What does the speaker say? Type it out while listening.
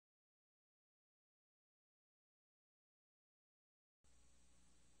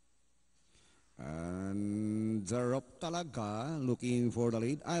Darop Talaga, looking for the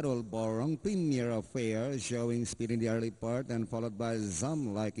lead. Idol Borong, Premier Affair, showing speed in the early part and followed by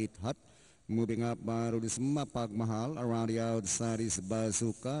Zam Like It Hot. Moving up by Rudis Mapag Mahal. Around the outside is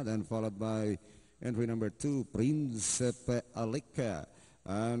Bazooka, then followed by entry number 2, Princepe Alika.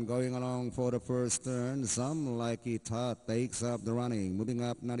 And going along for the first turn, Some Like It Hot takes up the running. Moving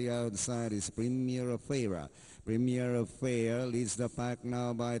up now the outside is Premier Affair. Premier Affair leads the pack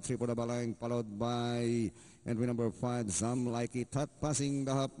now by Triple Balang, followed by entry number 5, Some Like It Hot, passing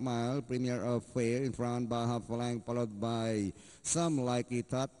the half mile. Premier Affair in front by half length, followed by Some Like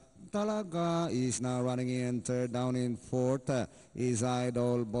It Hot. Talaga is now running in third. Down in fourth is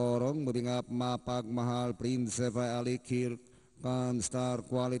Idol Borong. Moving up Mapag Mahal, Princepe Alikir, Star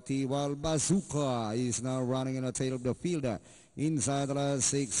Quality, while Bazooka is now running in the tail of the field. Inside the last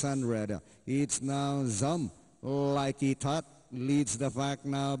 600, it's now Zam Like It Hot leads the pack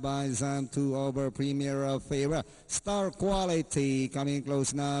now by Zam 2 over Premier Affair. Star Quality coming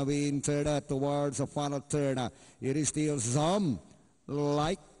close now in third towards the final third. It is still Zam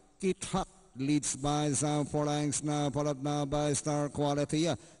Like It Hot leads by Zam 4 lengths now, followed now by Star Quality,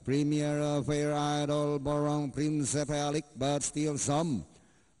 Premier Affair, Idol Borong, Princepe Alik, but still Zam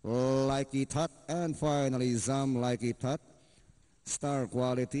Like It Hot, and finally Zam Like It Hot, Star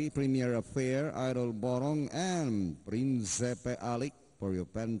Quality, Premier Affair, Idol Borong, and Princepe Alik for your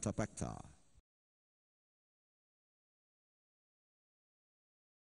Pentapacta.